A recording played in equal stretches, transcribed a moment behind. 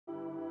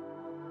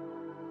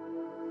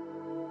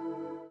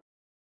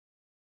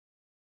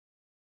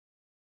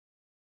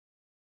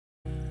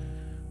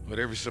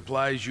Whatever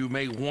supplies you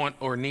may want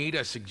or need,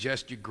 I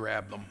suggest you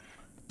grab them.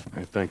 All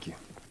right, thank you.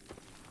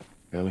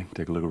 Ellie,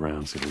 take a look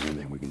around, see if there's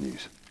anything we can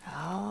use.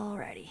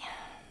 Alrighty.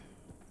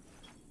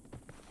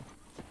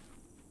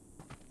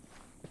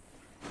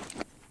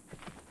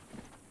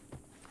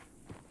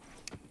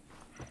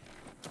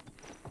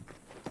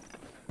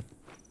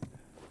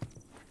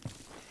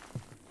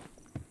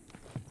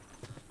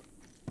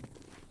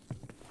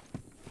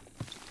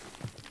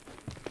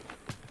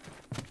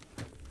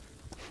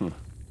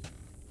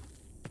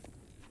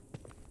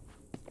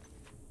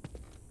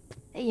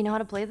 Hey, you know how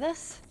to play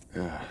this?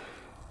 Yeah,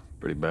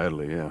 pretty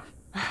badly, yeah.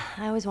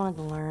 I always wanted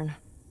to learn.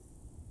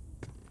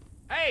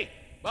 Hey,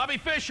 Bobby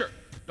Fischer!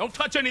 Don't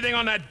touch anything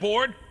on that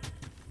board!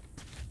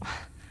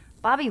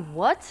 Bobby,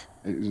 what?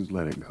 Hey, just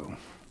let it go.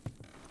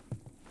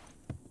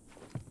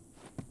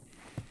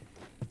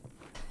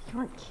 You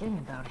weren't kidding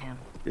about him.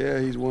 Yeah,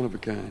 he's one of a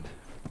kind.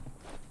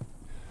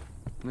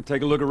 Gonna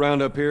take a look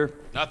around up here?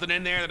 Nothing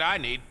in there that I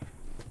need.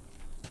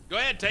 Go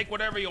ahead, take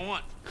whatever you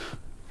want.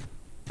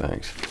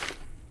 Thanks.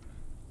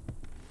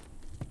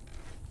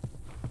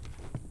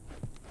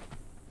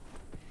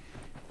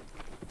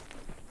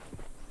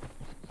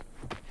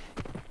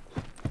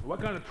 What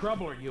kind of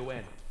trouble are you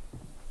in?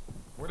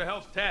 Where the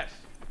hell's Tess?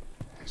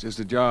 It's just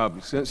a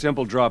job.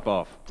 Simple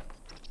drop-off.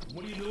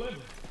 What are you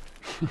delivering?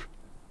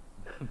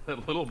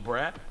 That little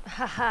brat?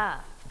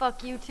 Haha,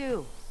 fuck you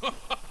too.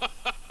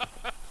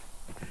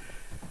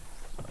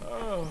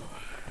 Oh.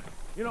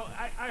 You know,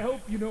 I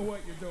hope you know what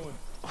you're doing.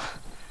 Are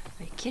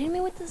you kidding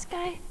me with this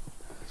guy?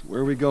 So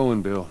where are we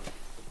going, Bill?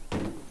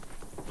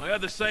 I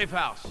got the safe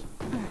house.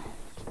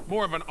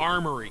 More of an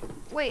armory.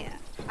 Wait,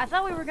 I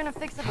thought we were gonna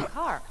fix up a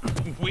car.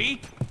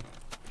 We?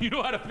 You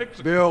know how to fix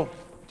a... Bill,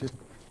 just...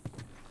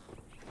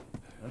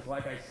 That's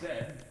like I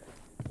said,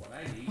 what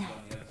I need is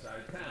on the other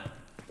side of town.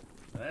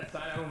 Now, that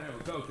side I don't ever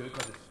go to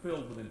because it's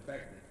filled with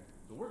infected.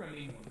 So we're gonna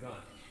need more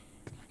guns.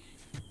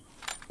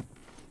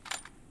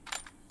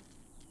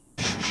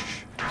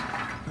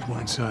 go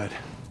inside.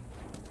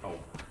 Oh,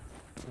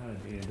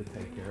 I needed to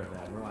take care of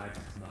that. Relax,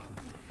 it's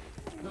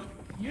nothing. No,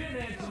 you didn't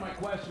answer my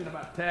question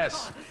about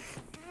Tess.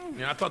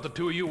 Yeah, I thought the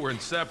two of you were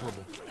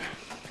inseparable.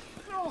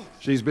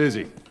 She's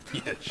busy.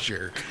 Yeah,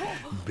 sure.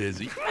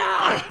 Busy.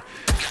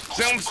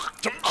 Sounds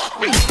to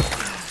me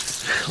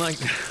like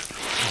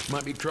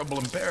might be trouble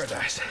in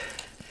paradise.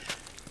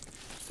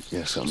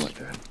 Yeah, something like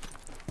that.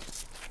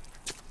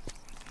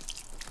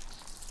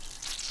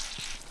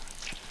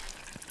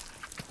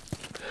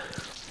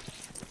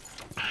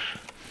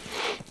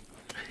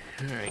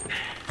 All right,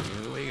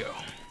 here we go.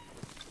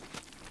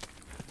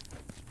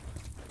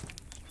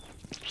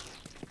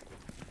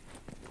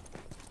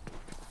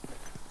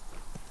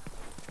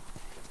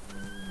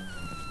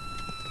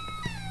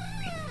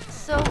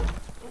 So,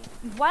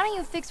 why don't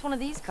you fix one of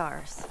these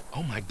cars?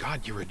 Oh my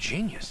God, you're a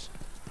genius.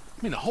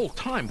 I mean, the whole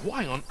time,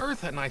 why on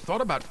earth hadn't I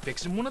thought about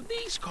fixing one of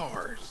these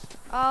cars?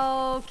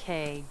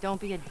 Okay, don't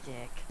be a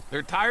dick.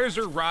 Their tires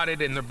are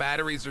rotted and their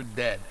batteries are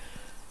dead.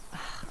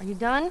 Are you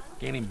done?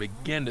 Can't even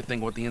begin to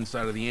think what the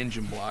inside of the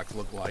engine blocks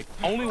look like.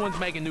 Only ones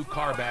making new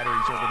car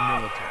batteries are the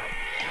military.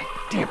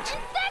 God damn it.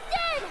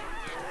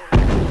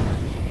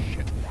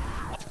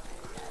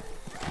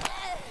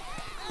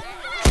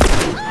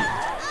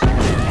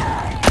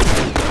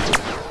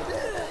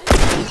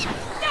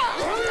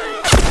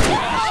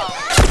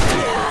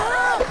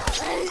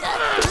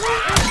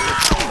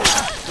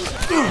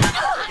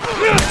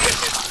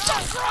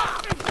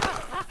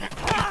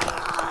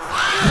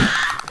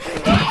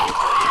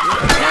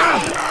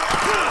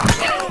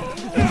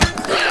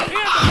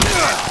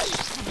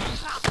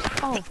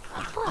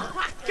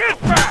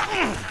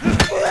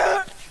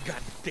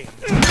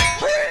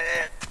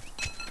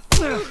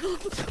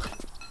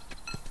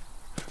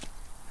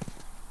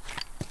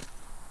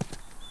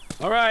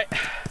 All right.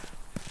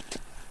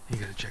 You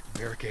gotta check the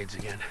barricades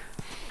again.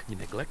 You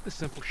neglect the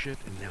simple shit,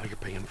 and now you're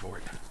paying for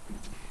it.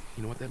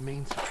 You know what that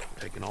means?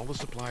 Taking all the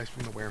supplies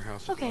from the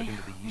warehouse and going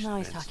into the east now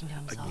he's fence talking to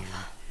himself. again.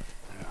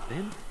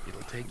 Then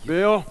it'll take you...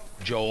 Bill?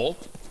 Joel,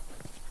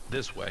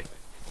 this way.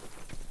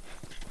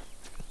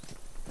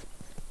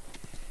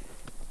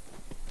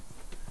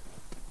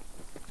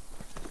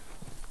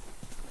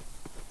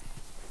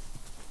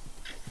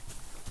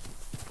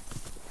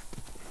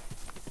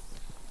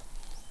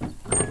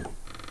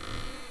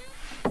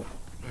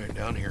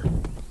 Down here.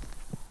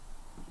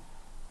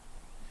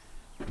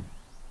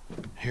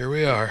 Here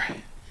we are.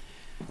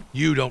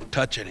 You don't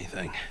touch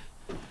anything.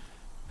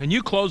 And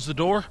you close the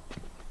door.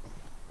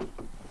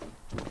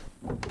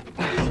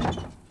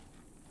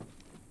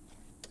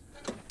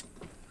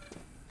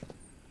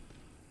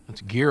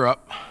 Let's gear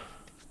up.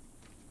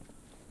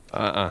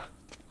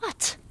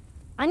 What?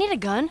 I need a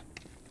gun.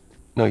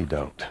 No, you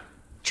don't.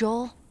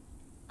 Joel,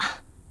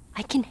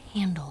 I can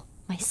handle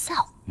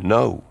myself.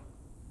 No.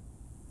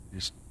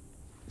 Just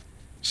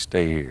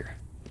stay here.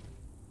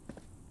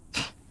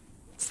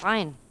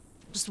 Fine.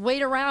 Just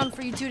wait around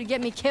for you two to get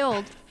me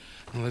killed.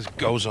 Well, this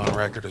goes on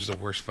record as the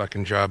worst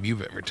fucking job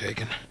you've ever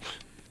taken.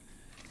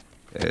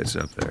 It's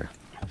up there.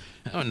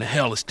 How in the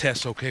hell is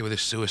Tess okay with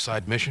this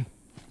suicide mission?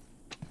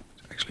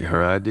 Actually,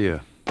 her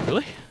idea.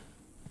 Really?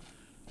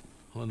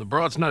 Well, the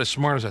broad's not as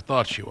smart as I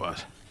thought she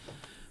was.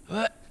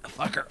 But,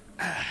 fuck her.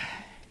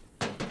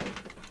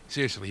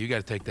 Seriously, you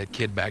gotta take that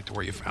kid back to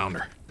where you found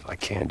her. I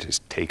can't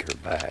just take her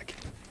back.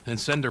 Then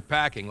send her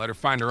packing, let her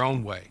find her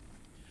own way.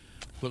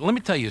 Look, let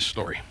me tell you a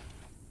story.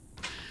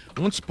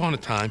 Once upon a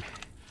time,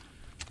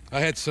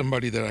 I had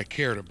somebody that I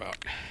cared about.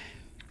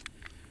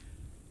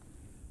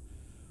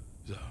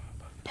 It was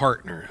a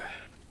partner.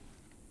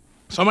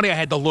 Somebody I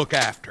had to look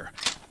after.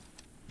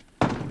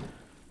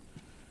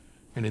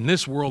 And in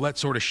this world, that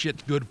sort of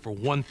shit's good for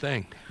one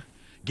thing.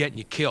 Getting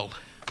you killed.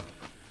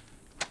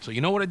 So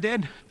you know what I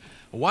did?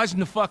 I wisened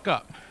the fuck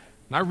up.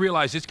 And I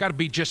realized it's gotta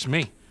be just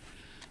me.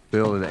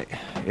 Bill, it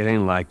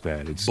ain't like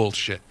that. It's...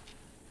 Bullshit.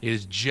 It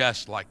is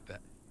just like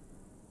that.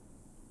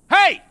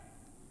 Hey!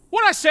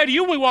 What'd I say to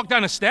you when we walked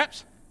down the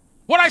steps?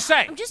 What'd I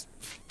say? I'm just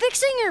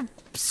fixing your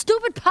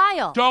stupid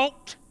pile.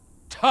 Don't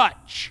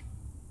touch.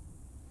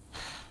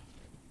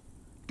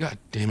 God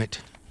damn it.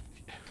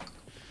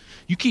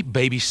 You keep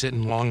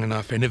babysitting long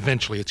enough and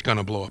eventually it's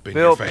gonna blow up in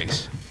Bill, your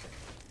face.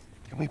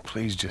 Can we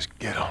please just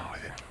get on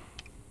with it?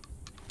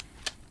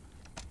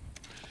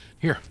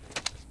 Here.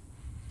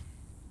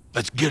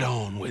 Let's get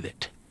on with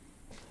it.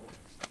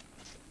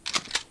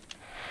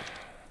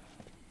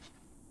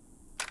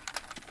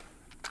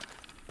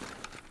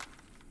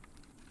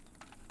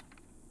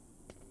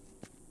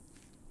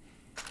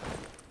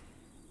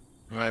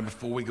 All right,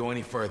 before we go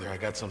any further, I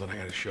got something I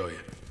gotta show you.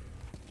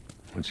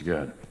 What you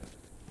got?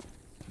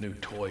 New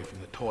toy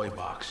from the toy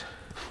box.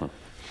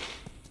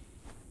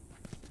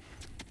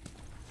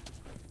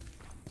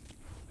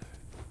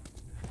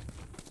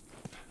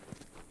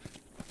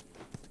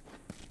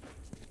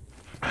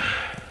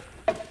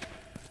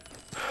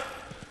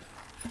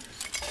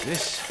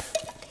 This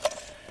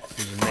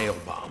is a nail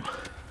bomb.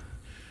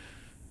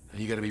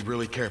 You gotta be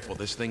really careful.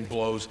 This thing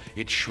blows,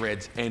 it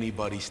shreds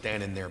anybody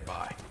standing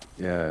nearby.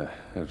 Yeah,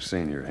 I've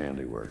seen your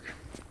handiwork.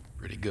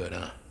 Pretty good,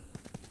 huh?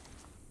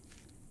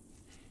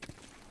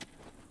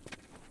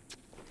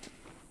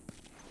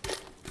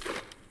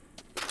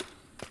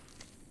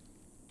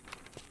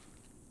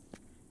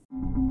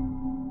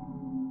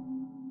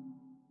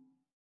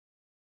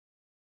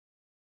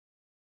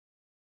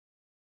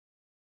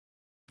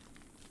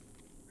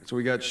 So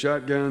we got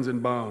shotguns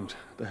and bombs.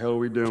 What the hell are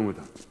we doing with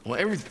them? Well,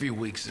 every few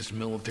weeks, this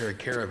military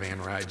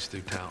caravan rides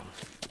through town.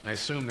 I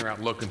assume they're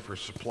out looking for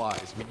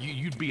supplies. I mean,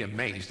 you'd be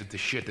amazed at the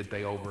shit that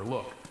they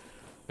overlook.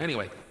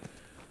 Anyway,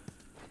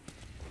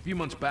 a few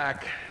months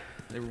back,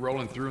 they were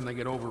rolling through and they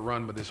get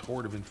overrun by this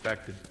horde of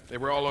infected. They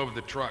were all over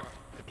the truck.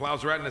 It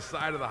plows right in the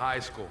side of the high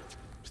school.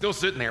 Still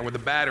sitting there with the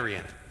battery in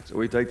it. So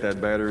we take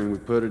that battery and we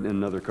put it in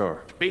another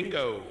car.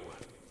 Bingo!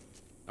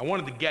 I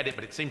wanted to get it,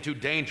 but it seemed too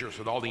dangerous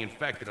with all the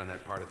infected on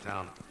that part of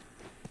town.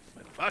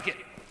 But fuck it.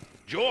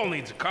 Joel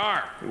needs a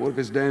car. What if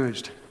it's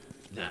damaged?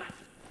 Nah,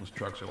 those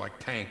trucks are like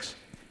tanks.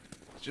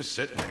 It's just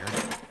sitting there.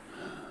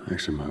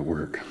 Actually might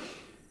work.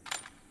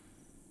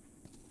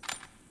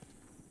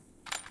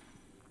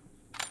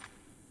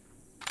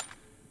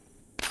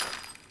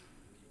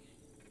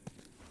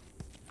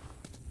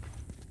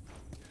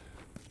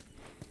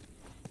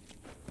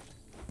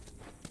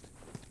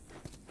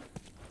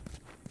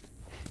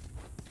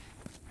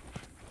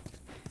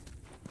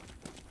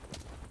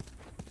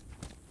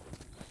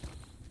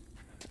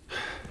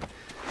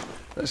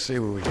 Let's see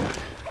what we got.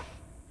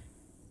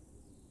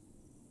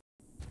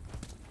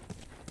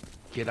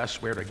 Kid, I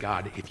swear to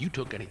God, if you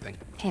took anything...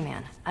 Hey,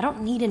 man, I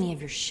don't need any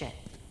of your shit.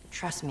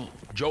 Trust me.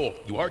 Joel,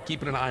 you are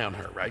keeping an eye on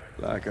her, right?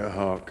 Like a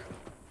hawk.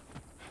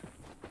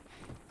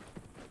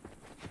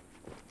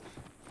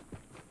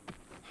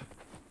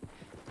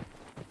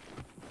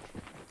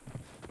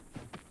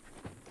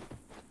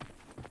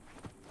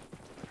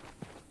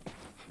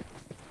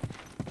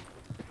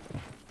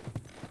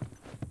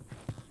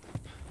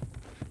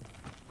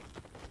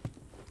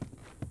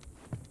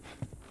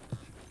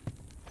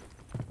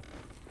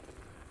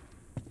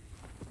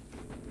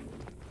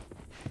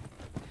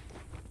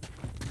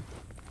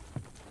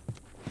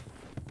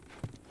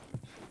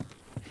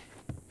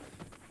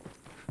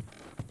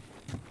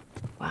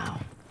 Wow.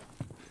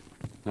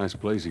 Nice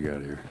place you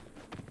got here.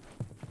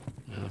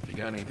 Well, if you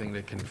got anything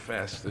to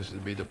confess, this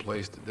would be the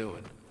place to do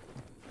it.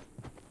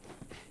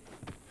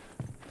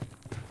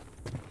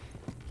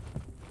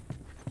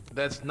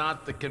 That's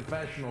not the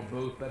confessional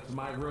booth, that's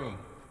my room.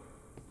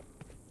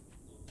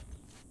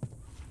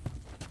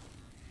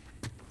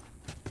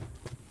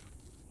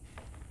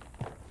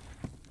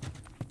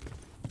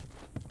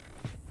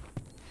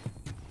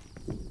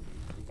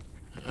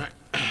 All right,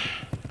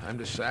 time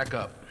to sack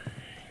up.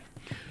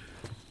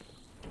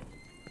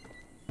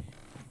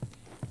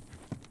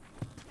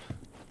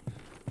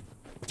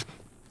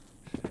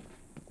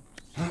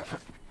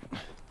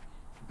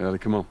 Ellie,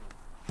 come on.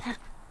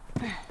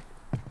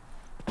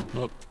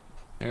 Look,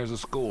 there's a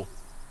school.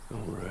 All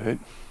right.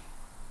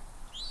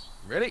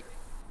 Ready?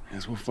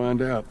 Guess we'll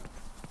find out.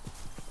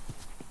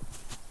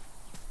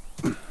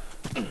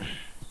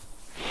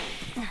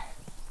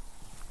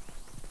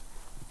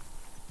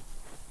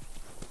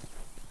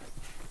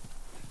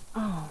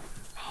 Oh,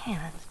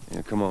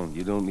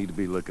 You don't need to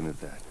be looking at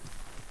that.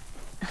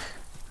 I've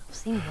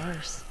seen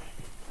worse.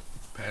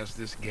 Past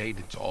this gate,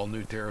 it's all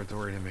new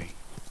territory to me.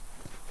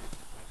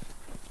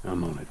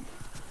 I'm on it.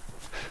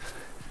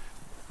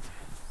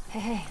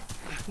 Hey,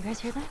 you guys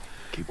hear that?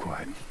 Keep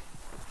quiet.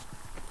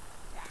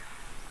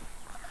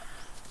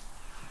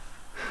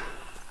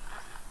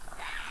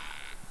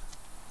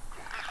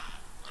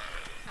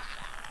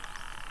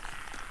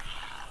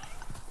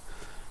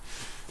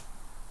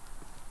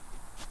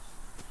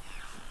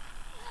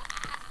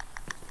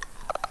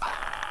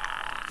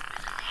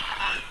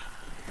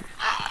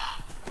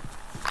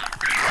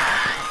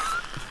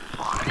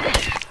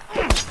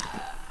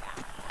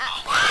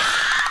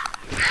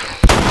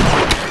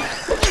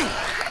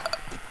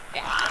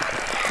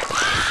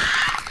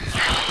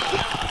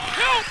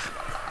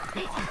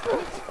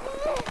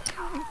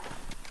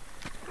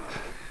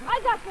 I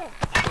got this!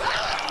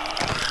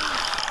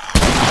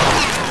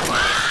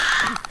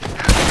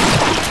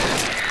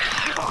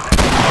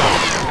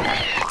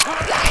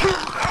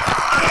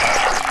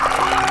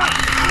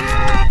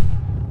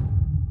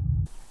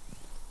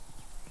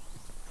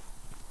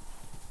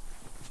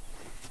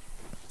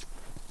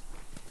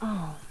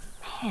 Oh,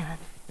 man.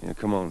 Yeah,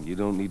 come on. You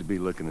don't need to be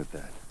looking at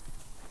that.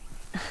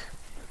 I've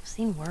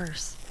seen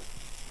worse.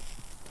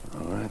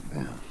 All right,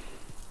 then.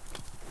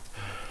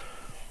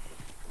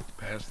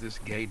 Past this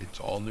gate, it's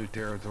all new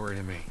territory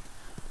to me.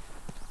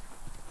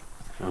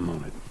 I'm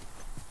on it.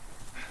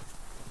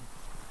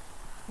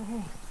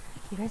 Hey,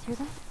 you guys hear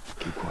that?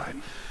 Keep quiet.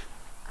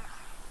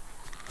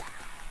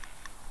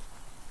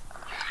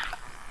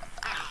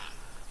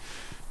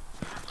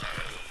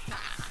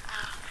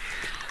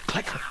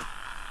 Click.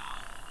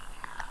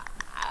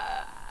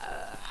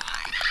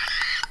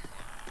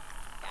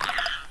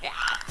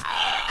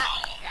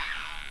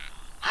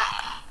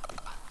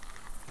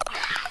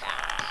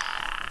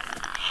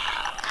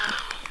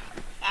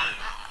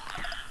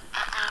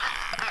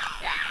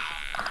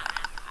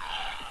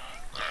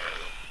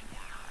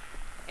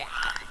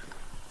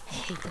 I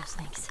hate those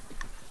things.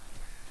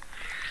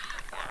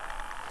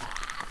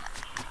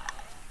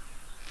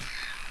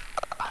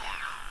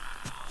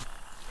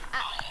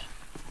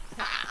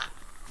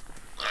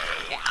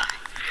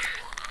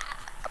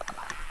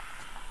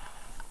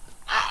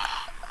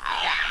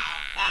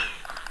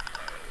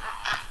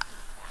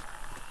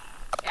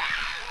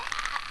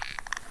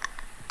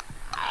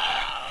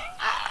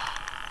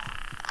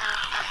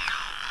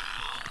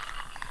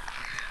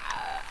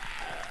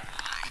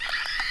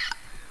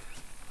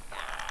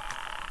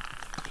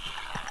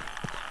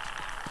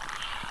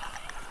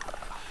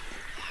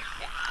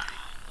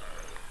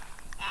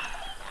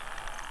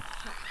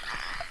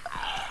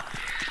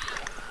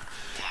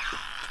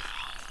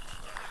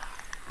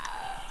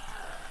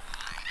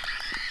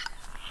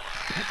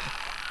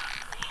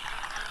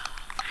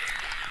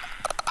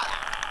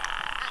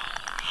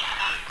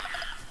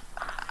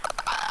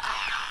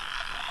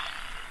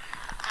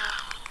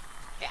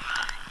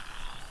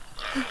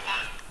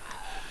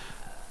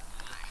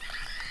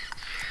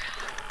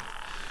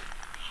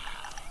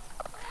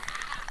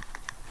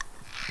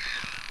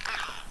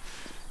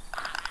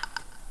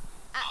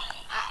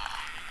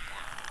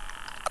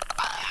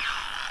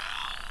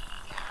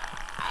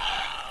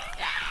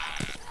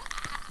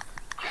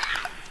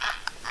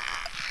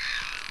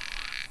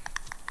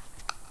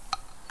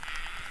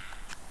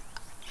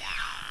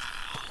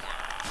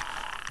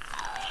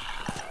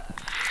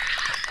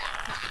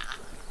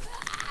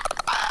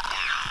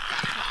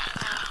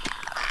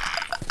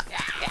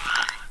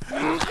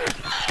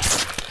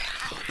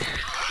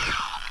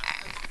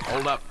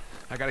 Hold up.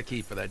 I got a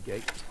key for that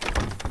gate.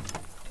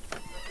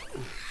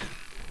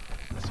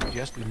 I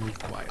suggest we move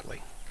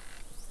quietly.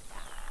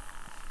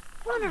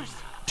 Runners!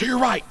 To your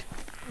right!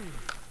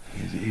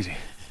 Easy, easy.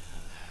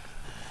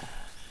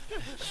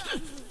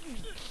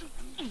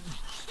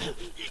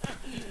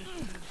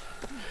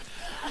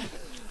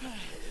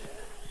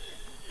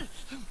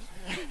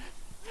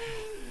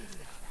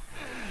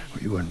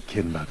 Well, you weren't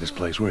kidding about this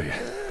place, were you?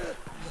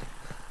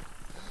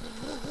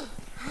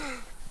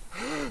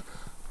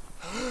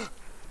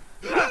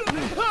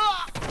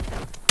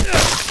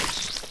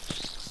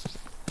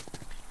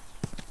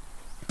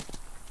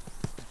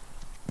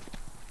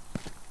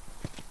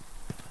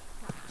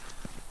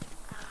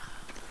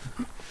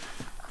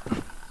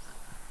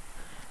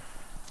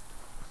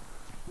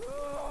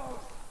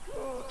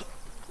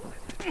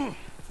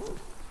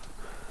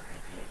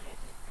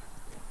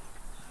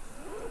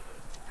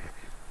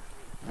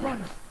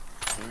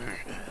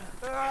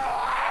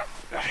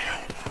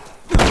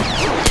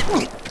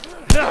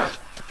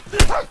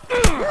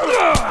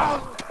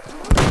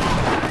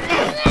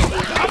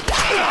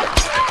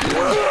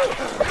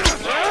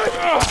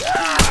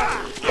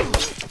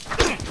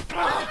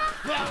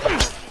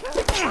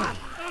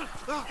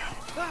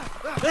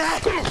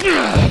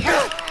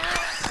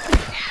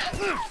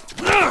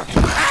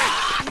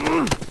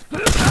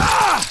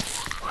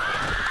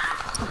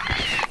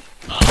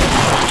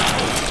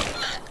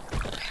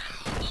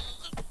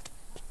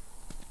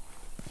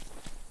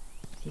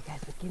 If you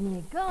guys would give me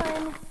a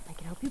gun, I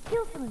could help you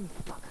kill some of these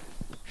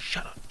fuckers.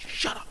 Shut up.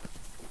 Shut up.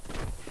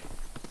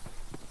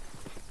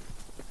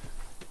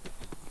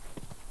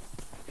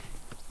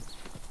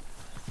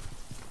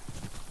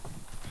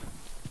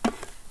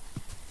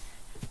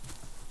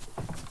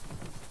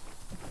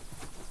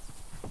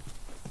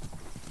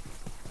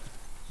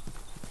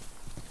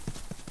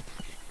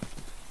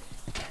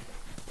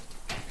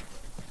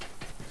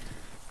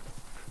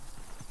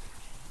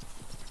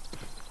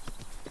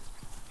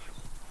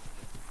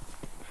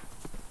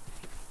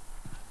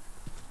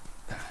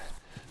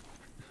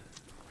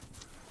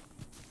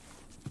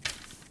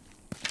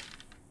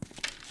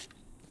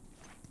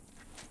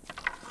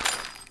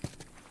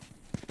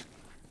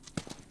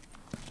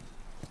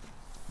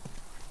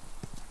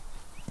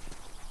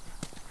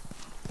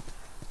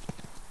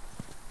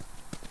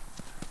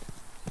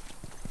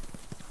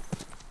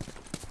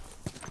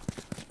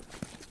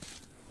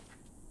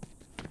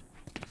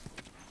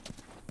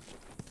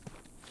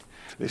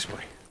 This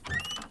way.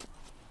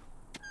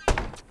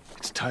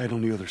 It's tied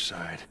on the other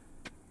side.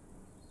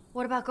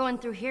 What about going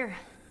through here?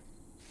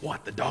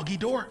 What, the doggy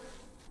door?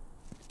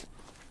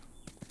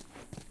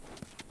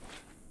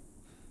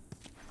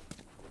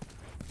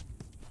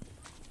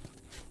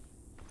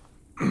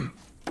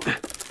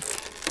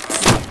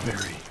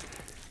 Very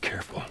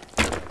careful.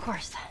 Of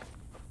course.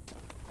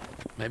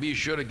 Maybe you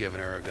should have given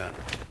her a gun.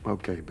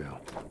 Okay,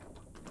 Bill.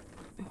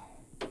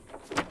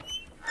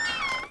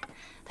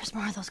 There's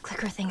more of those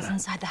clicker things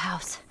inside the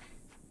house.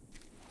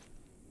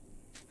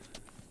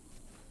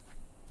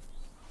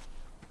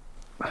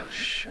 Oh,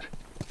 shit.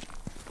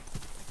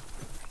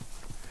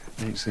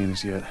 They ain't seen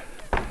us yet.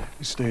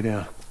 You stay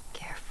down.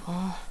 Careful.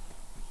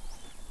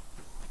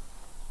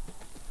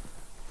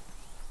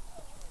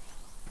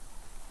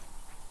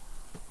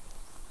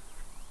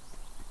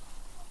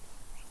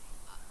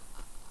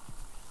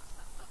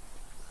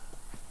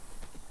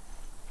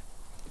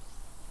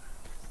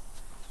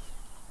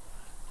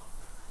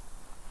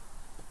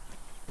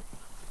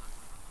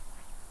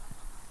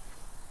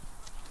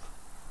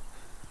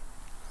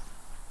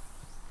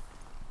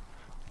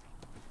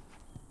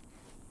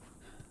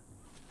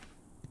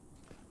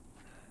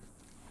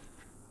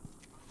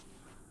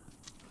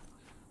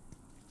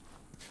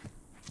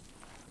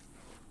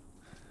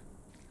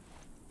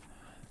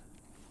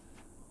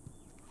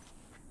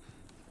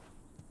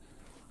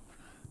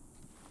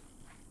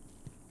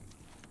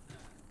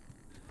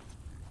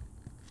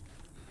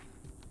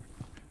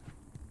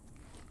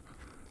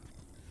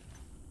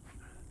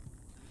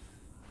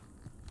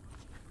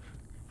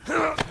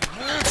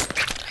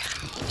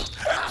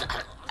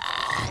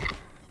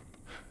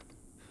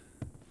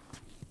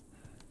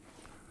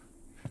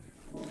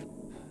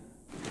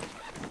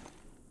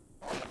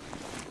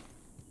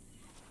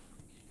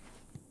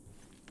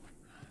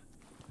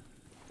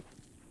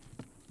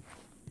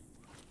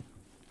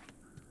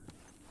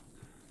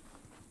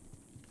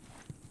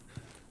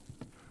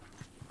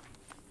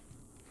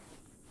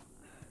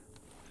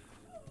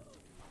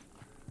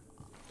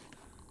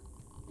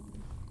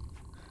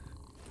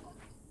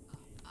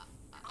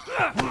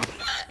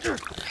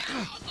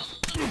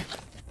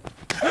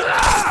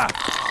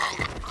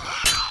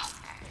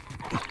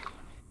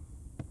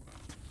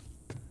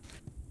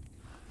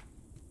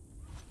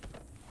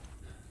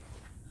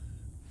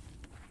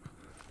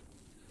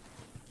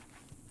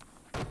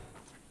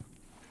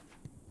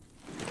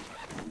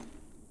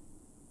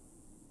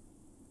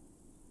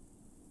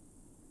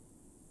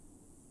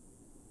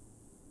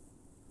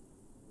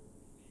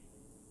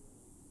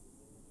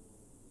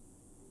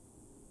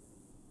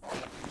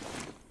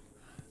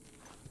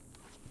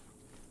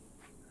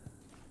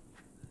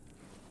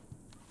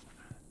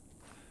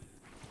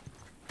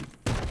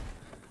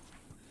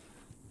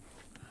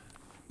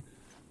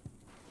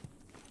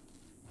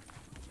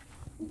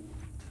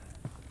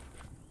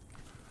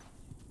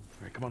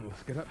 All right, come on,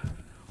 let's get up.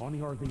 On the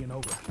RV and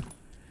over.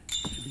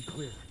 Should be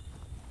clear.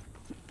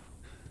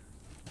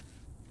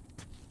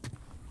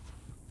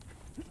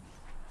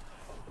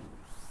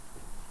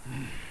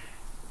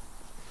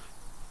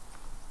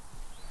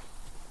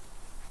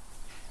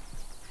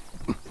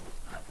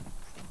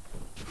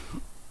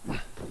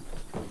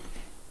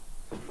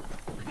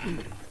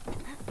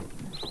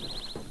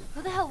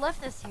 Who the hell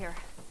left this here?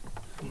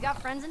 You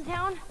got friends in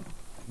town?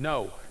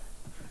 No.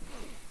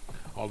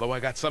 Although I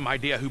got some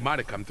idea who might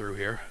have come through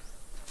here.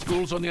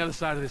 School's on the other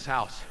side of this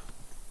house.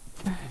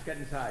 Let's get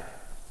inside.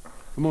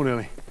 Come on,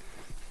 Ellie.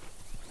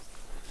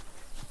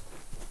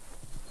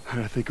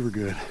 I think we're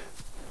good.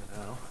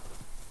 No.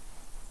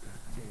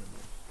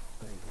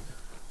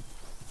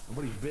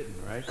 Nobody's bitten,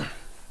 right?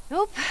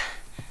 Nope.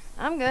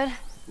 I'm good.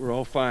 We're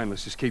all fine.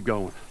 Let's just keep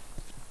going.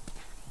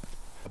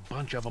 A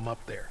bunch of them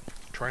up there.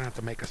 Try not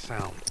to make a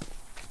sound.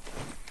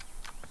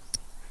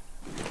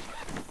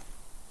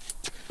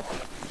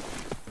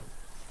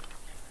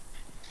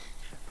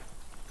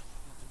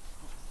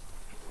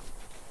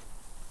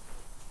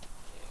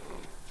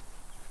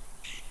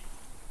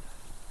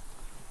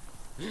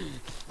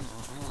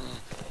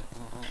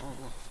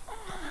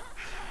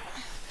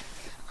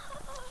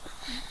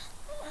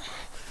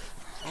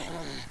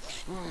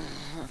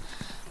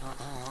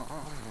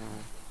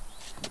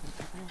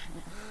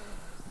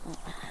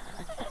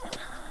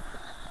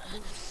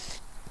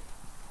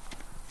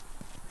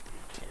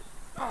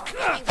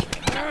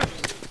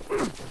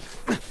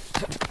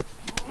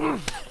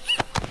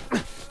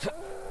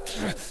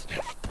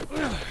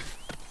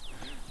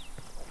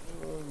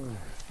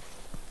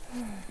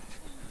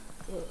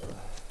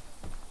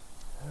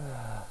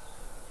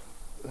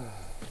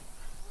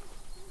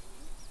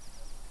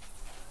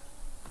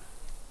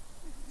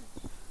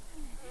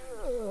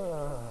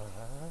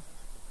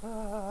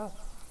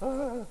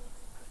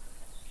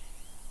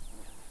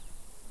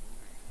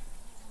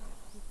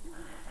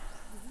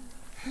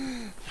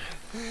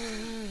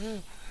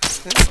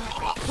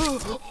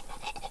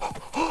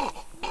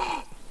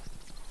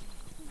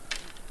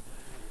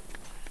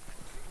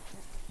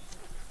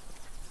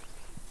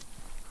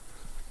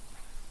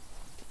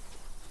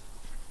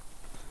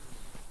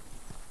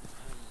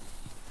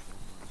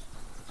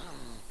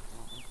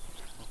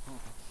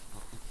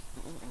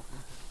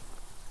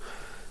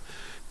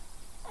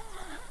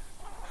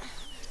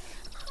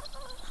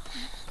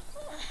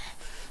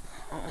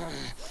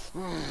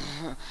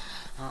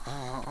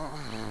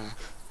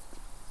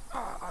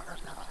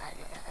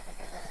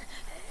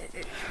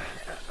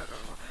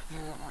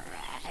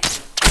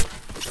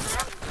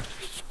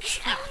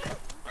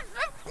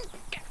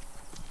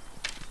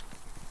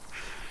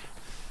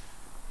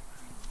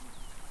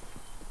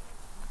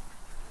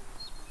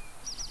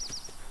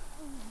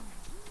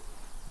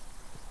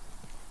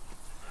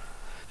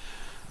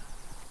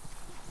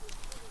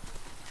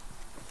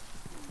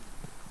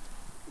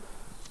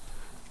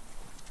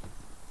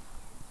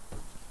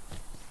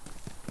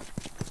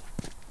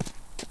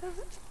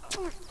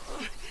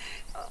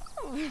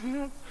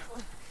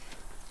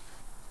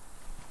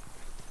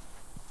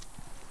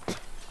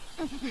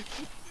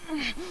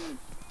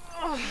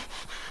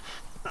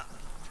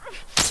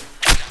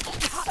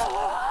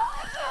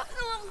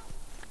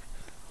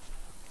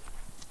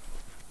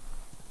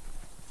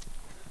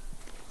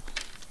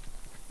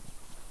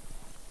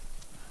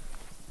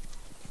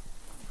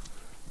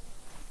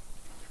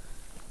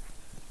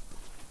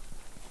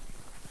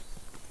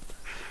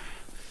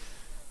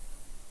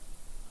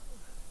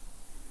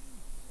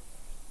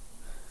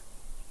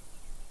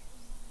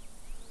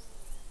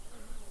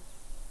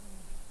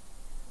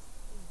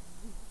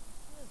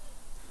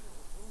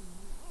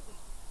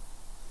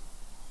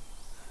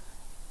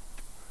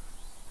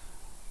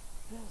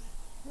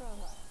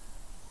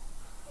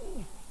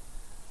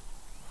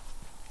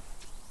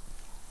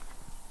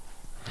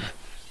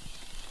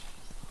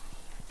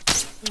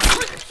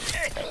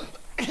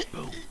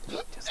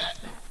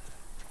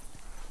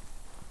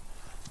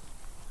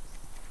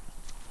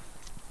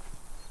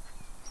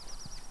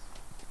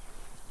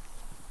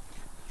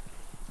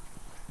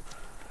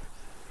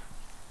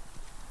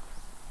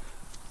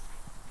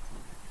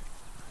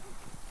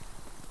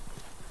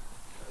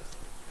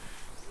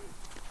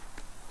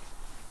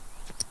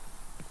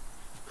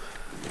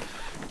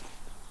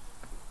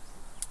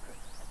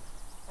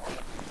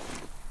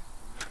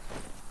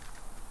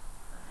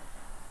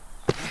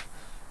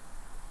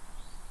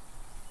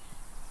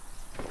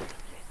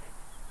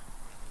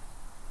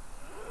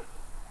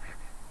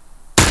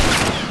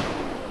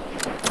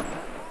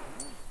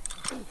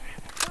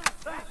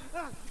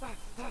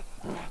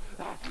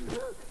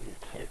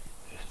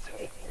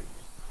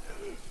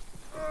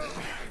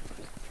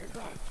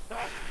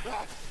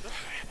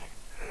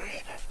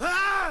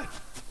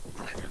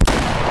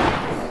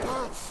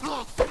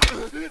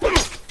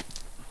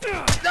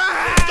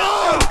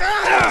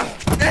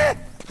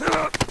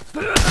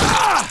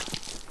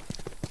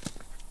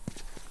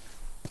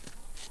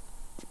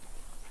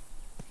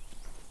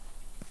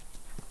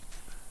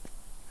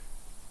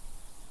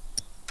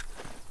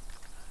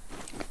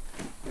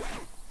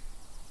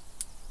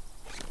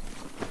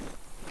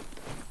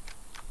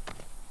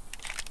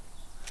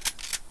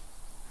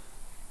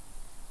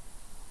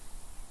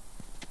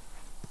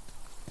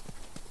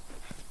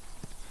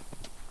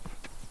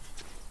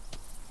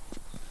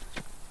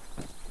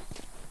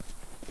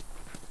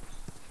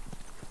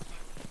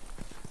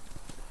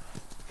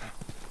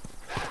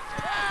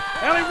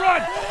 Ellie,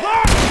 run!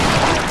 Run!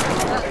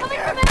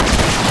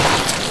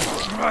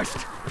 Christ!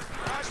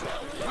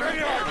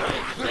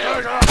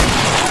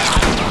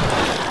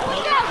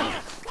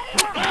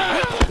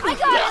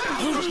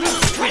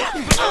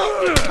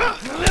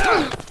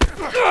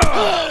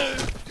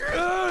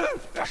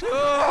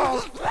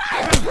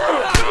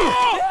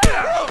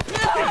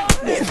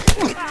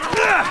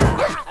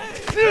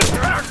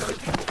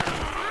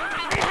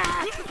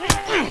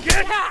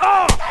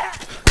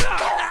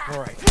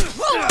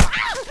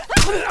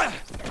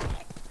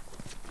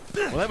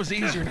 Well, that was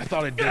easier than I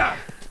thought it'd be.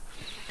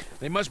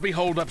 They must be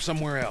holed up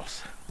somewhere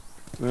else.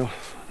 Well,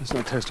 let's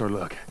not test our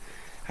luck.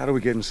 How do we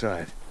get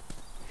inside?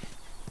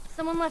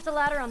 Someone left a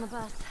ladder on the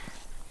bus.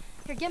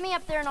 Here, get me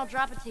up there and I'll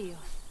drop it to you.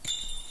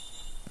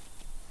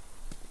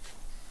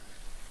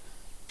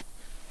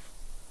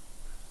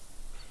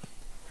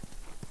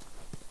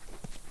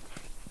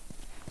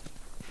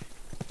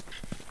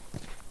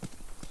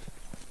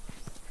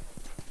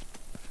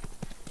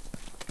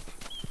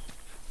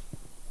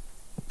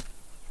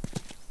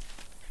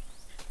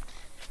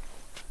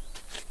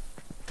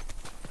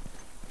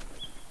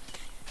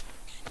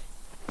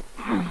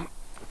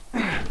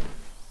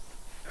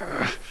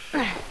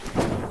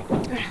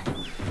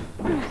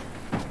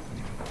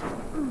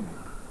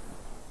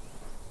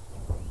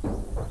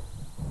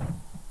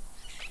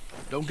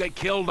 Don't get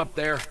killed up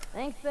there.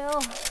 Thanks,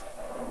 Bill.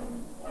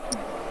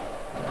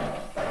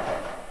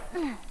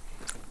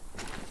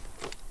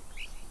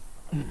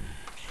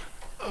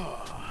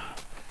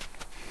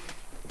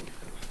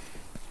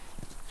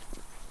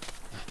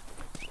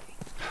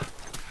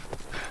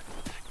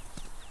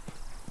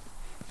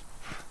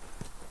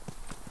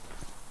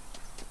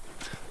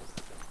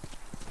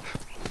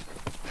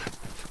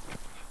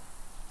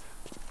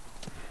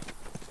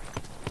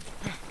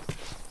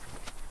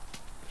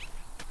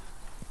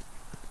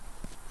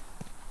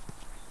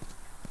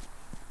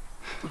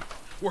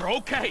 We're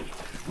okay.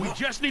 We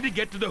just need to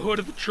get to the hood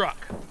of the truck.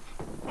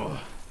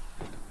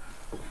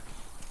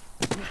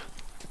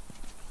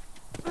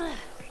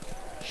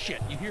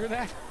 Shit, you hear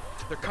that?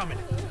 They're coming.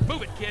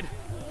 Move it, kid.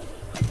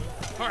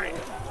 All right,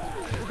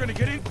 we're gonna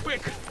get in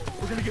quick.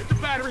 We're gonna get the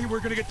battery. We're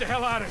gonna get the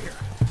hell out of here.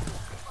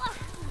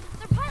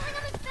 They're piling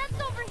on the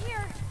fence over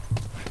here.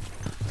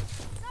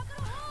 It's not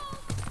gonna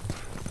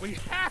hold. We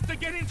have to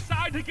get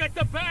inside to get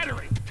the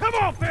battery. Come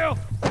on, Bill.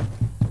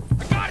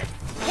 I got it.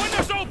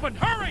 Window's open.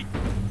 Hurry.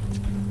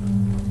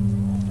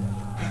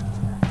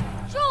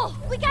 Joel,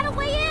 we got a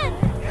way in!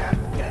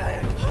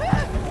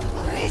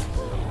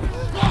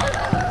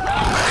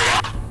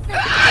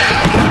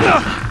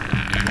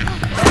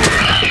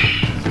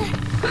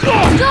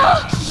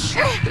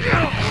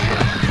 Joel!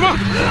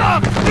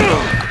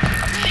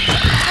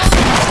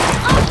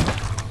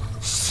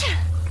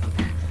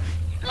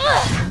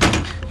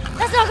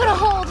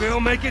 We'll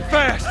make it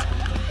fast!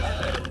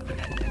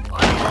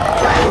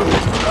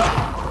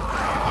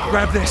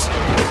 Grab this.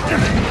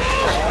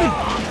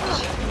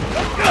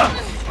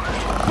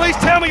 Please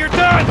tell me you're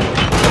done!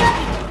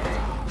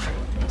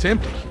 It's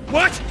empty.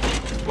 What?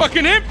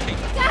 Fucking empty!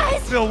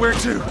 Guys! Bill, where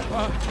to?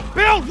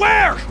 Bill,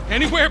 where?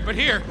 Anywhere but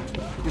here.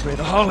 You ready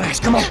to haul ass?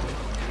 Come on.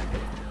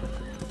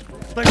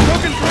 They're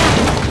broken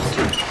through!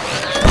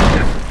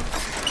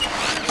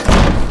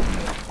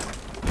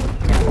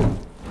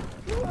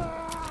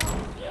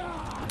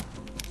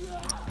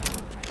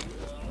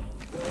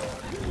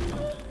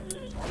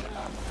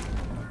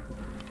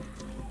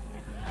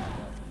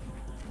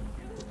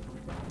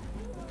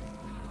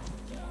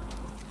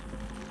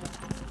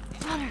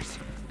 Runners.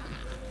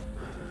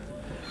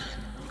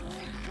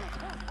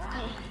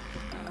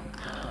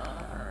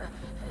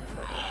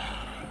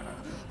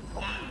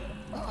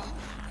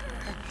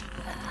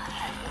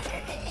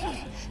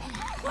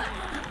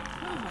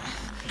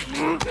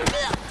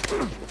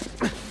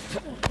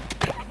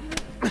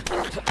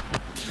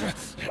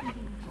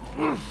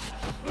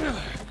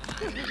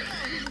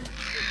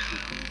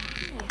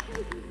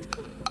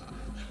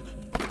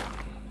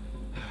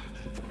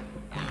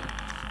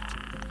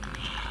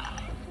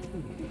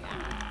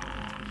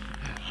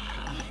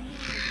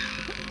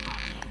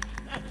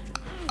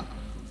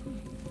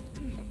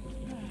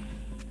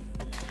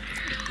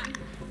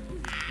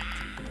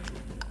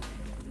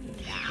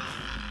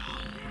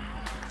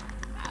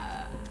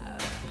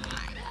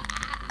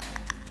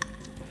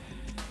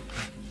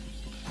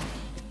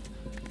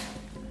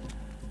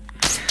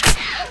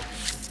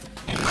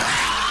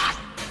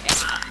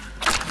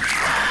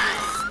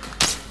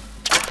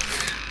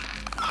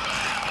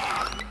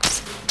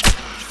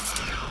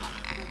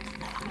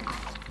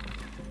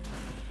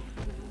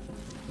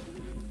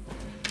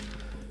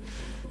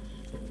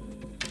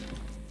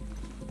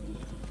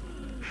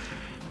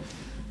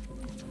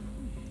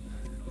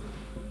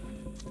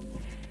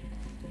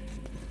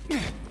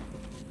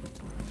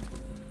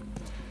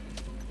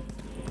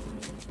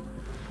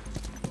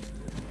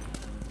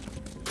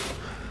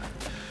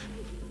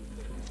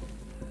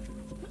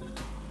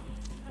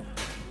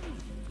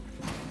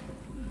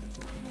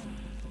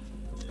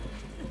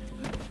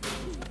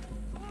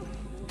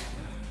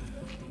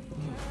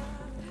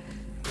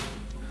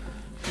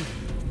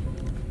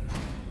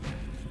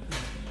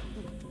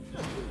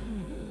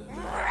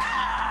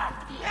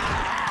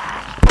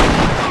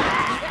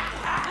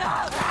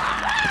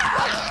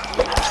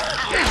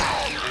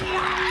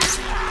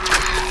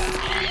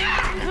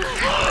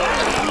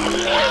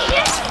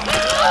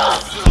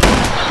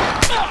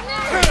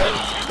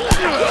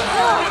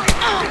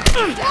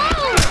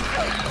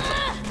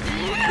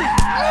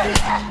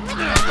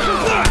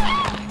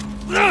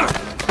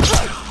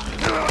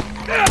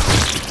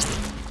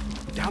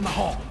 Down the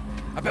hall.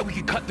 I bet we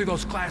can cut through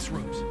those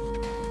classrooms.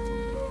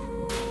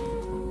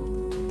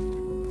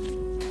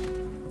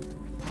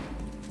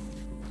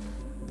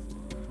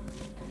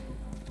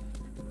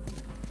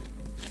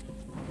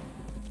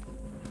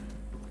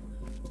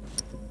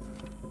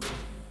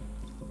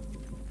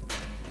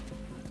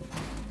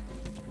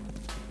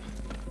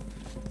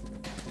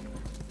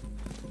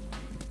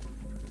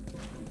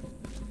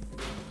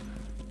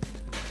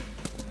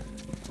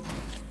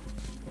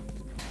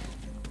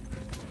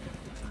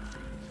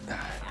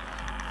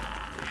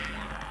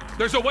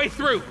 There's a way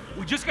through.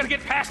 We just gotta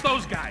get past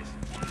those guys.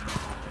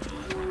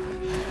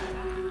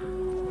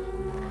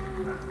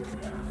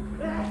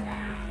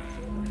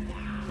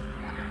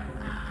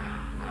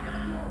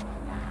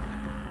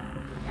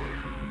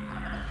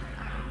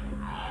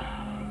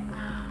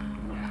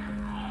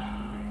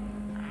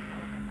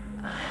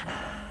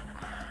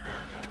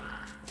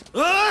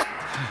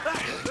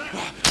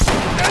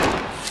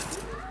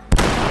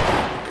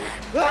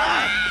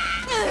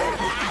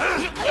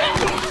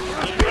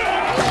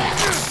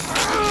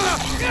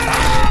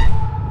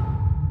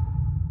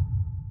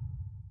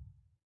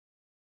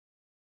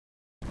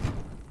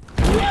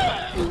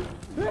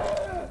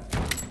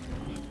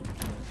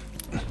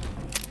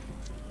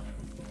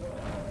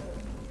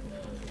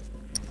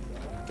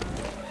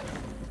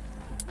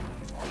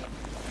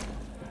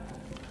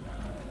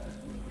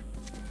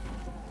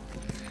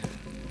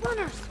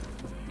 Runners!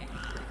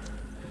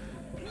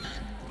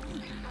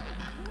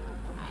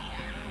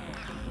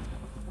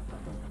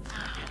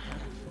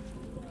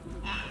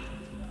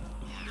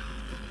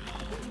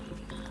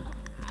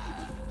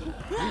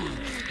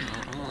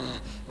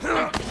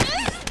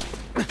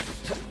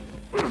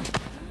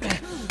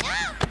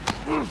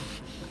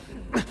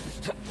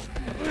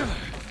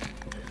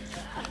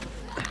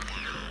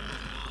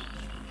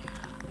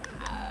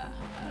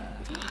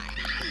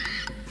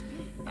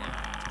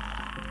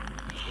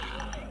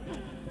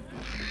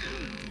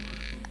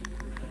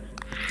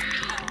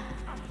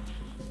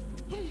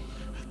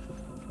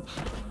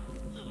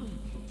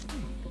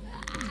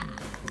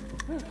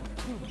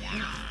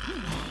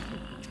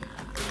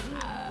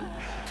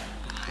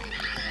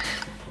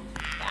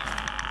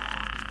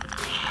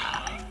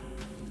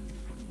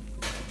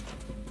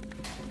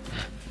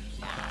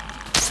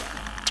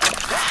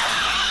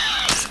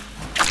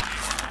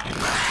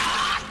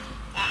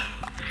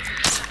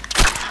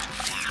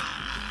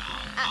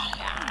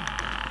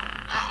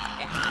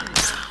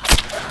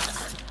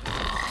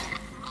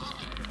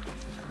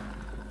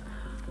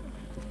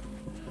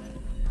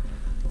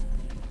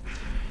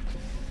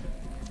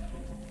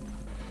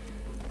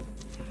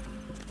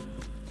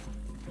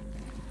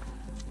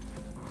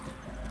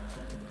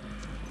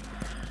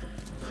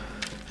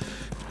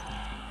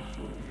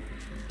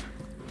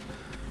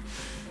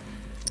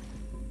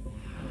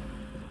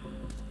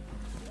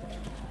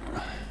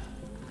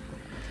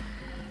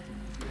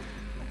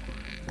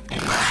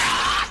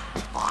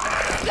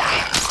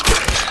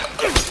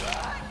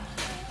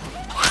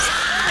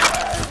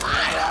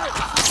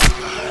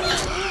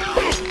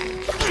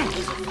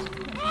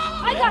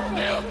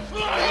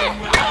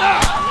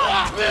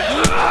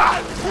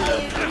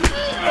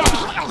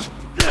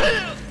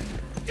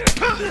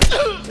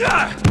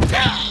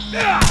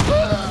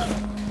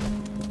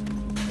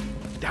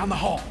 down the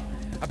hall.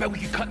 I bet we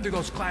could cut through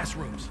those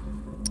classrooms.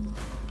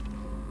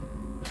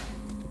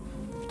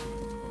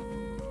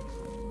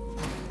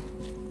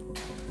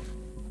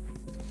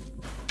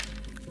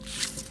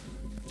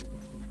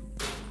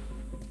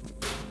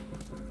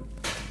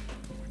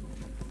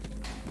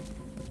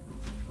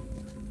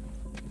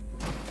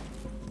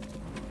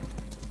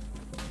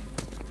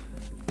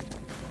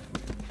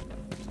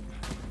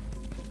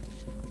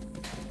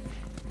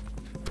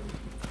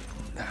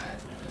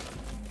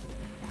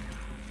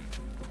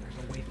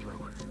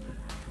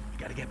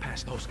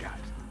 Past those guys.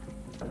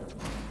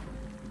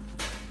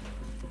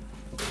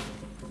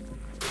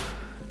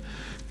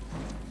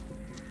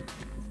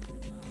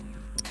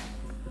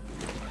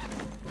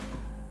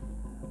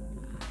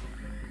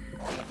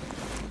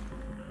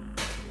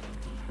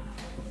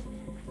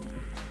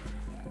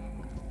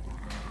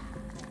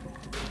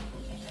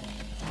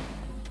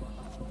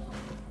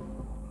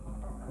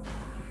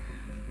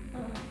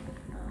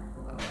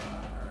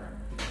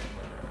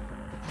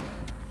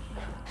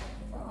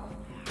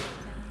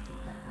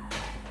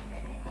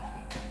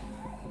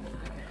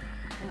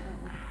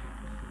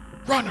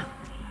 Runner!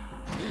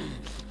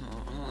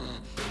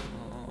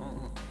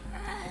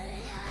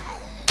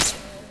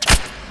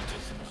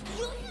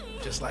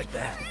 Just like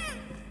that.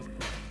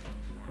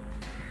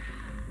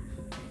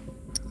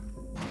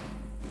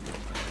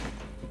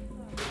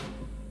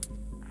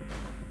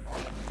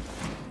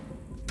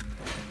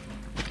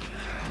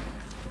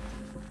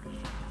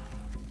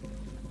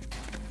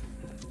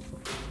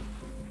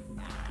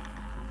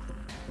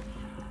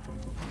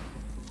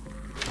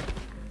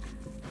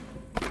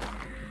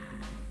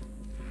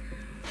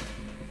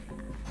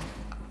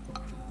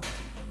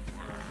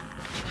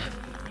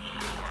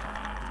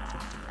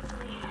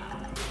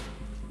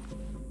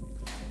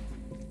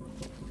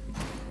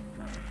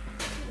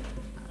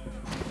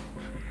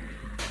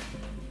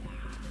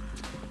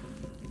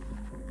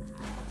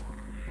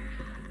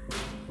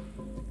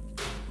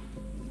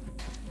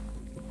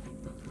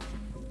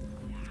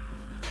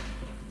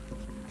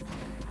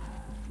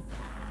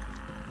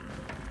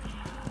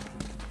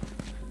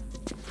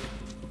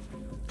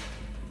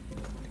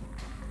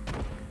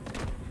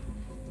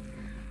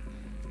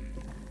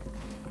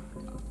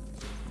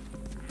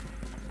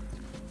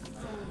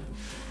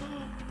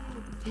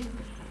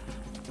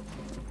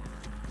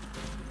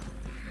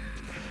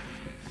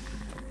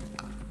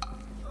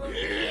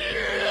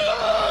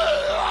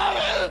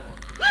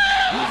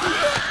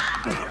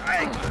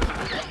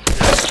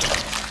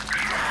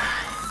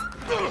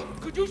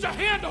 Could use a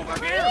hand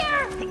over here!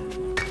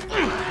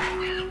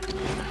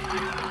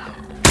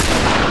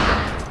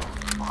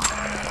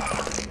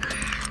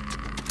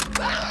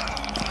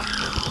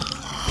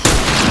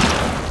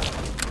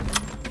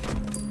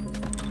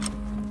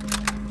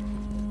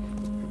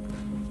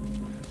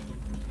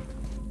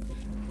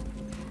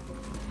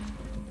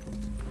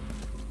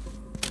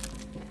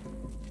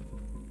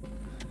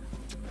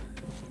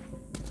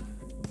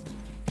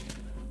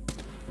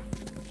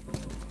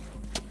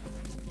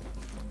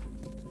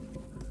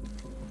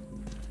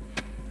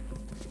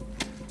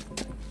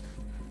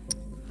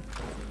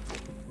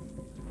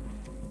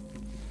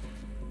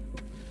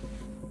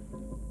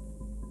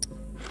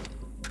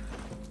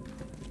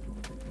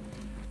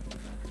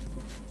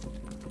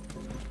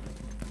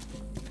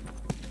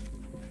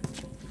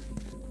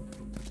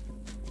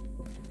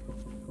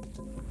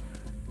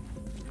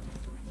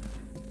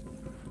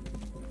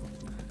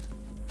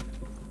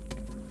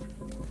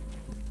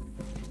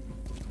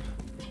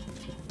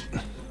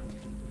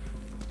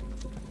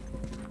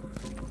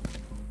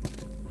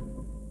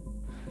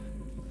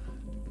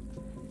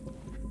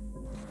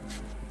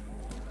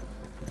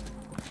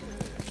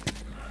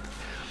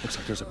 Looks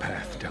like there's a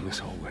path down this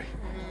hallway.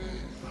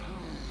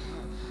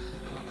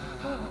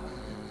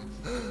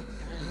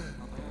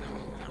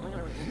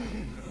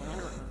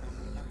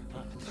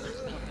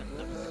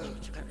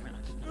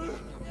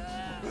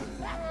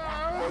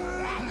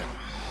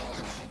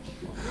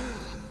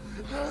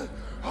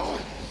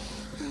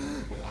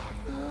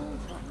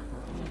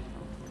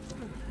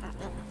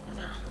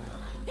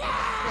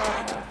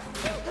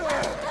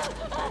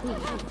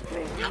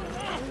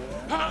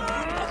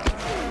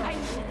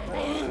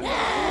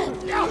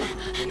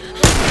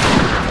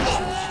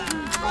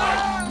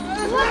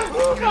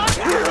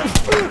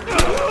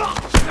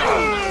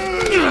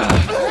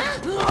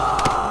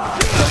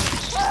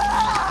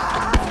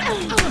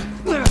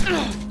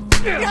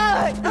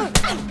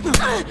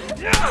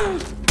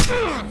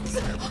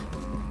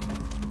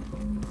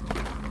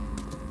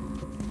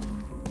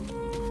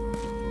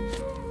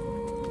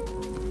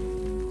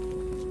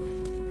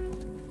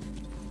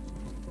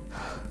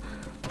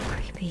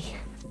 Creepy.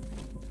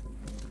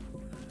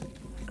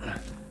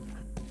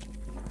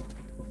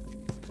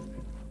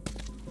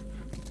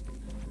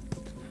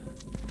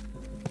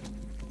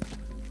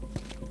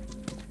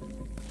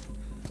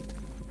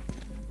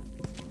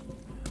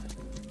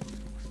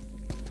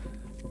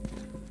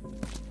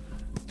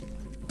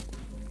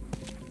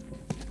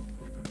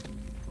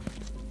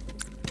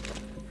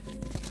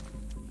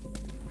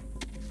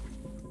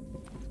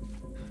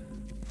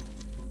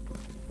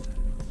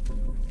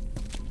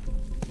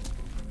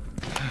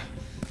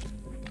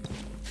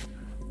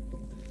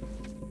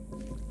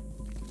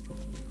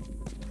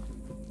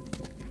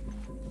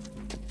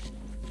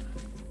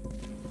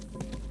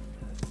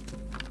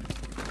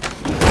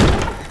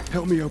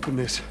 Help me open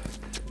this.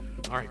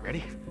 All right,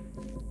 ready?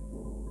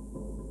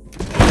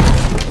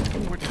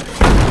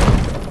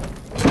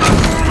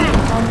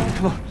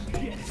 Come on.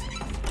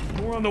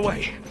 More on the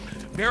way.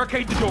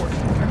 Barricade the door.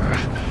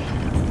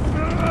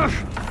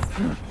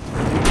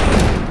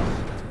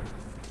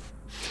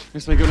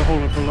 This ain't gonna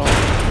hold it for long.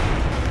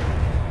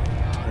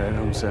 That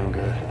don't sound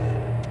good.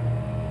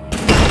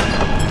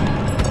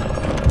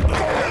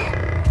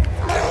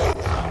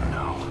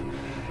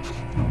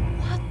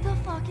 What the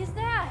fuck is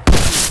that?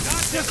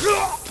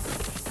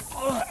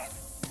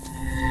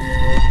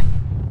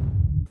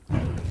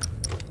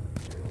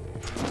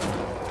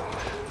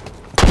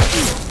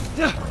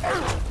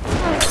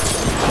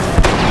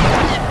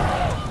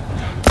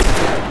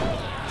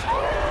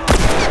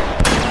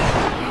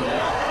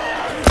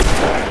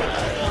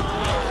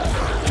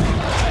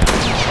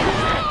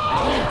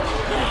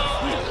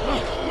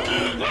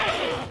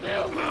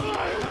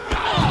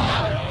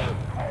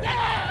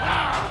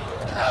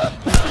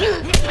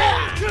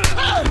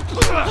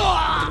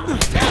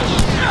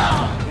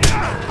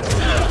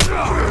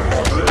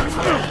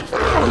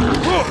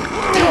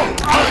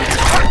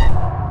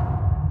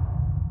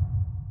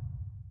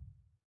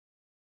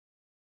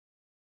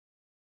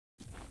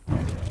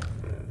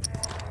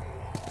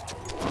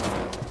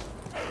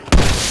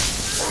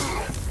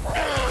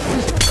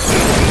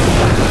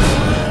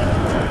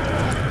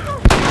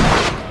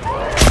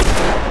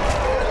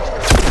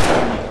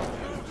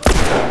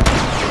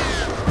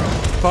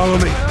 Follow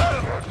me.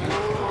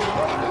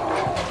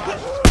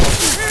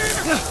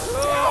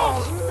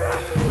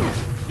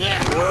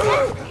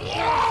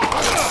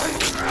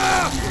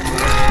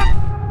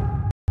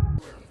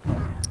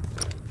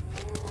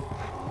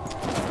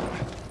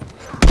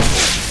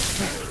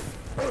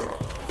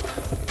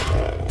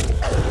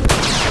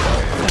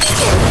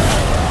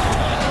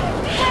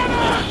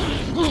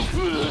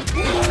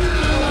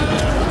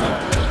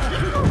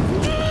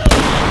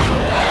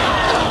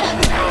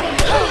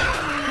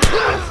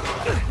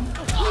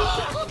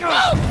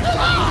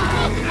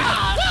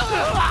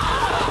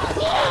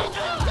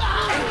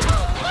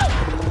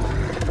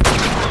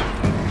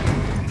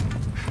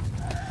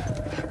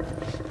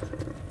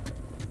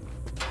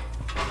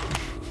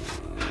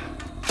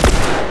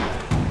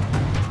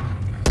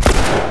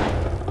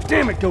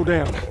 Damn it, go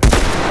down.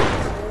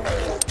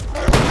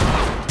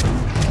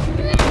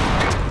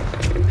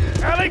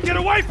 Ellie, get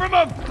away from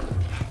him!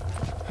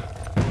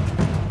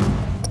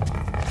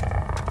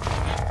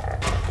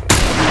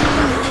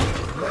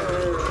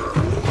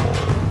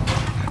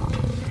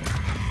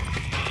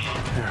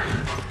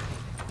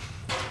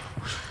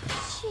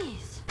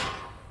 Jeez.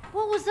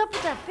 What was up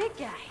with that big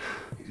guy?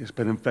 He's just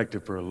been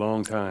infected for a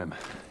long time.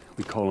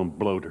 We call them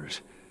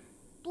bloaters.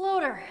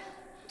 Bloater.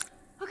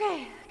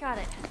 Okay, got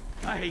it.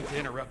 I hate to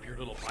interrupt your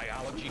little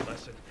biology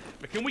lesson,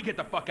 but can we get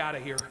the fuck out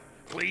of here,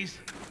 please?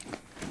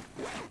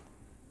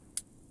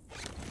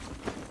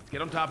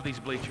 Get on top of these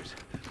bleachers.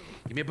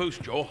 Give me a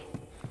boost, Joel.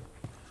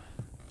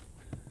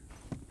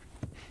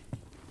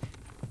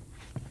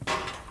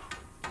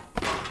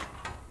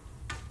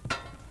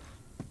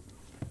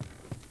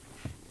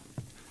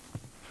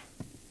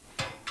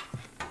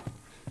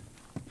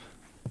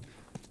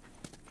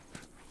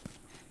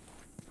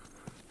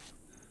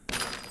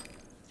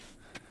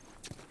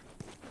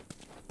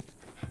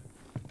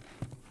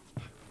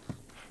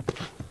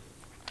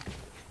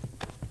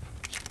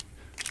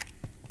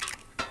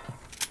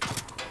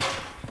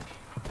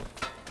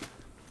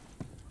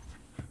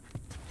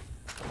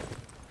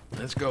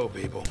 Let's go,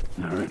 people.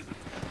 All right.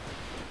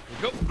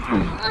 Go.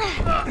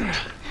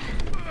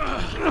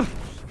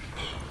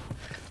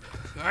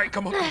 All right,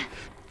 come on.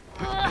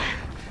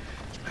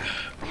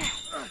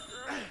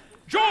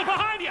 Joel,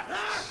 behind you!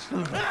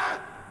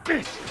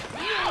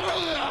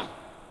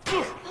 Oh,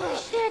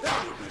 shit.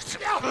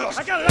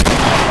 I got it!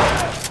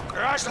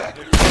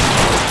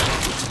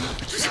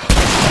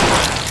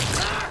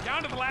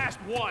 Down to the last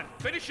one.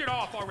 Finish it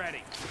off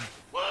already.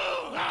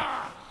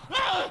 I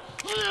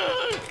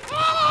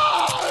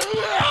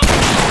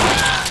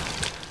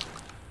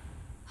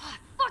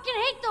fucking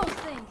hate those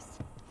things.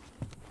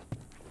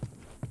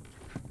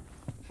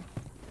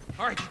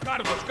 All right, you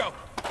got it. Let's go.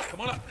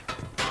 Come on up.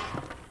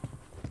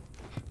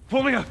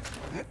 Pull me up.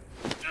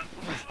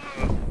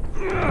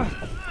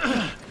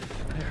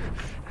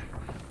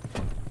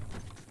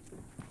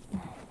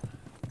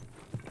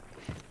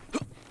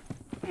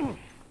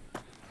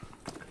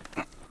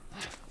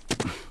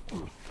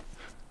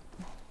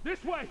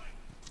 This way.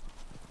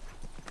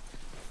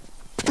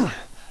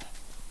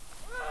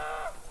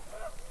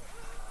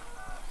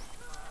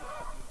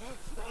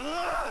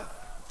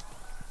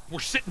 We're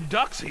sitting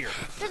ducks here.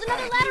 There's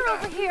another ladder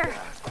over here.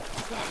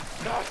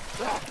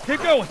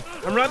 Keep going.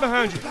 I'm right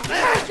behind you.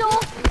 Hey, Joel.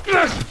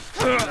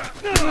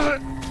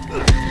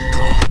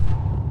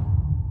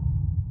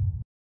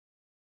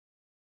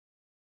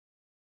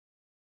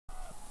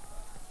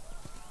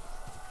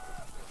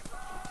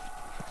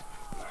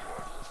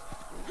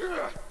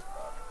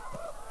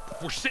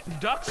 We're sitting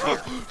ducks here.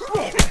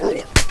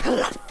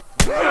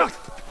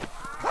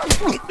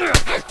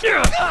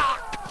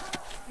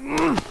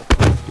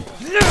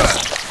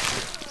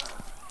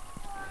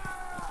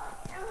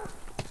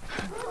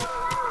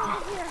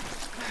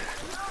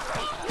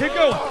 Keep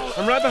going.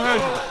 I'm right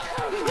behind you.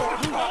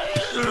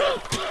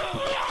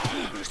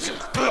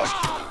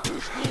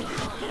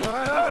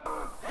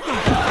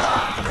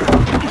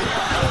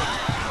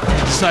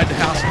 Inside the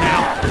house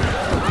now.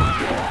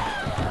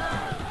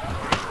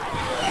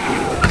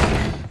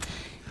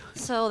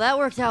 So that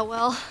worked out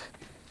well.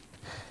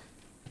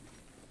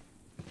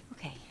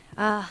 Okay,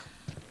 I'll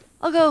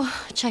go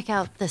check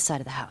out this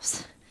side of the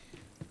house.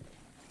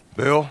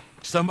 Bill?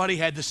 Somebody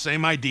had the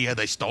same idea.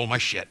 They stole my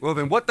shit. Well,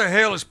 then what the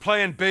hell is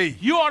plan B?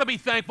 You ought to be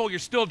thankful you're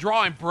still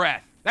drawing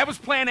breath. That was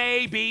plan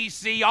A, B,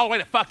 C, all the way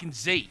to fucking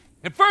Z.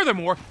 And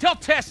furthermore, tell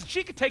Tess that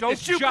she could take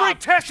this job. Don't you bring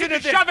Tess She into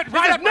could this! shove it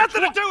right This up has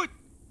nothing her to do with...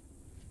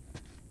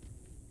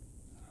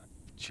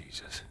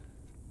 Jesus.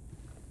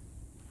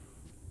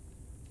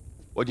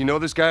 What, you know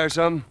this guy or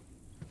something?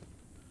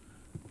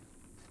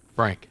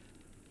 Frank.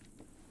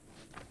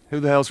 Who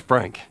the hell's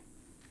Frank?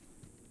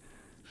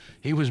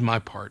 He was my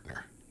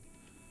partner.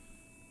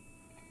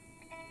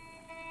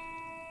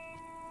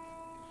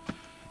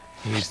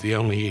 He's the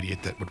only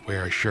idiot that would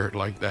wear a shirt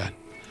like that.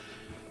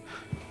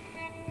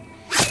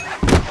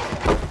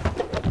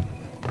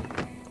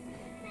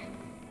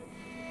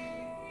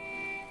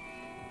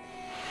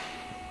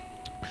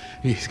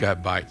 He's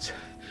got bites.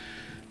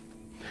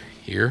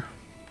 Here.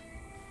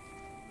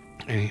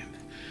 And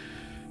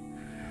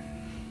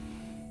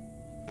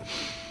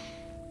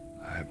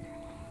I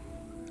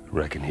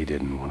reckon he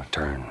didn't want to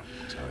turn,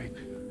 so he...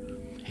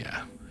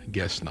 yeah, I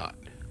guess not.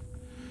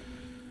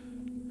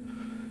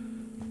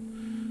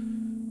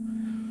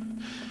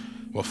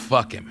 Well,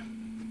 fuck him.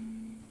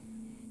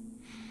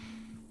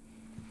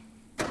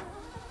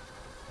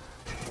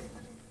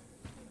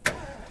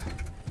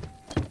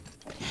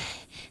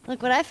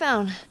 Look what I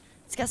found.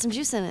 It's got some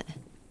juice in it.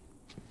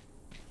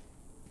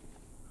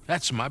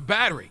 That's my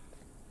battery.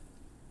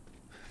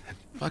 That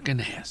fucking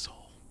asshole.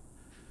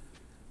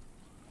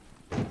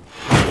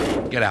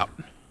 Get out.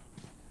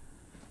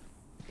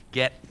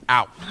 Get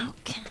out.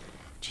 Okay.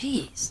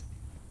 Jeez.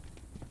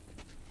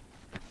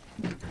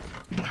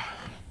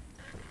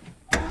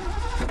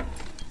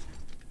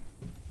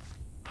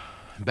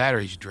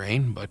 Battery's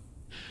drained, but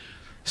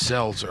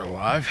cells are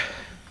alive.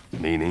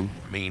 Meaning?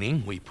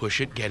 Meaning, we push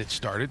it, get it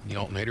started, and the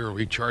alternator will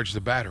recharge the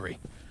battery.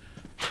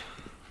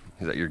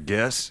 Is that your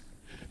guess?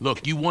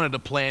 Look, you wanted a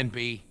plan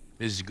B.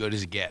 This is as good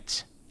as it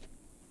gets.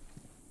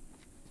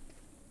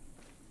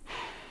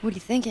 What are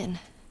you thinking?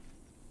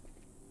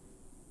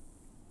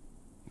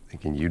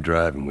 Thinking you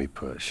drive and we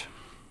push.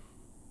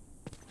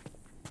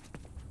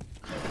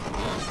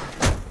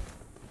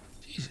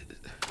 Jesus.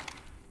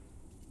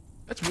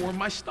 That's more of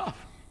my stuff.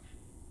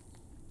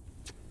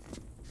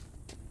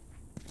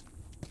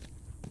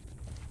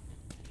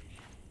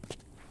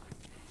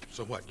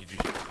 So what, you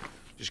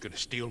just gonna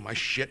steal my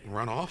shit and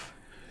run off?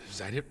 Is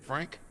that it,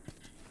 Frank?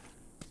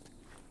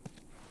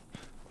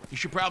 You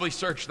should probably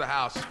search the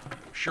house.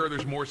 I'm sure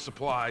there's more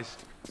supplies.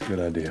 Good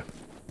idea.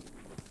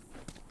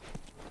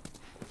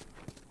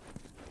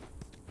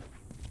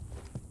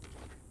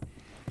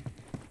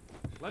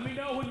 Let me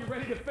know when you're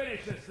ready to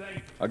finish this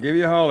thing. I'll give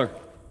you a holler.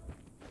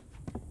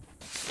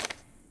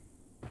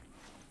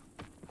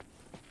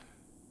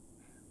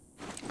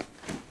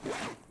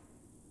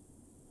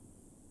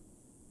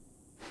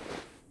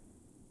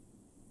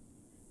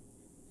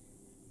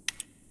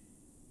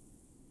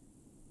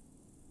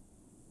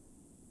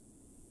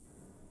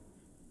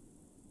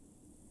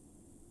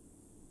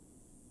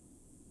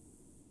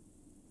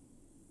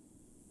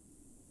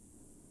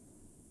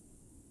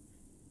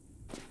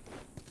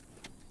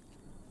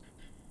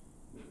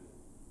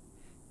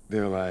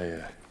 Bill,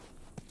 I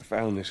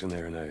found this in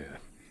there, and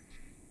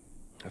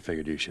I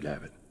figured you should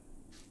have it.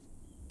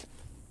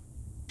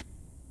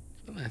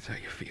 Well, that's how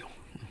you feel.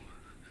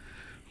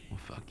 Well,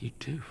 fuck you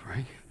too,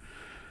 Frank.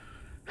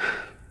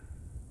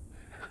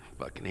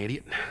 Fucking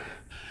idiot.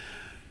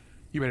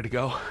 You ready to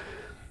go?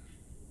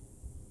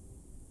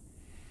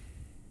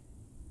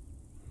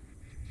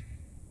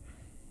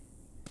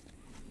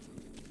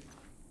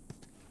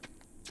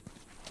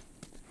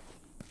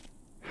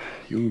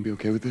 You gonna be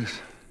okay with this?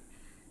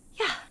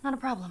 Yeah, not a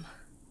problem.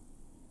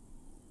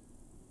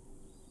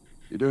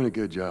 You're doing a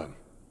good job.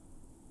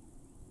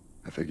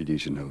 I figured you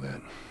should know that.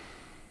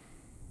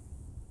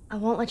 I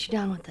won't let you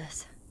down with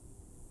this.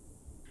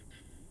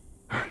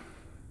 All right.